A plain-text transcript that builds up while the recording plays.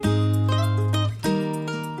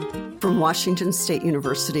From Washington State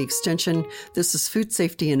University Extension, this is Food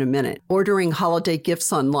Safety in a Minute. Ordering holiday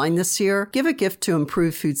gifts online this year? Give a gift to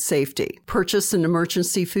improve food safety. Purchase an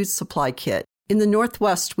emergency food supply kit. In the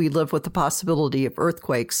Northwest, we live with the possibility of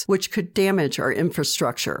earthquakes, which could damage our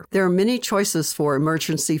infrastructure. There are many choices for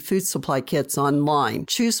emergency food supply kits online.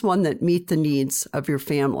 Choose one that meets the needs of your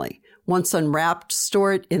family. Once unwrapped,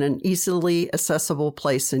 store it in an easily accessible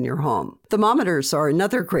place in your home. Thermometers are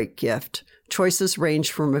another great gift. Choices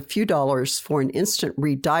range from a few dollars for an instant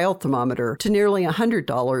read dial thermometer to nearly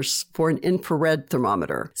 $100 for an infrared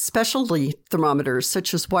thermometer. Specialty thermometers,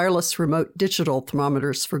 such as wireless remote digital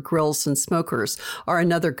thermometers for grills and smokers, are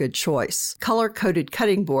another good choice. Color-coded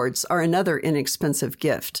cutting boards are another inexpensive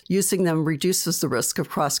gift. Using them reduces the risk of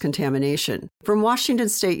cross-contamination. From Washington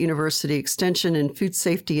State University Extension and Food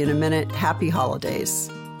Safety in a Minute, happy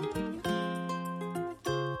holidays.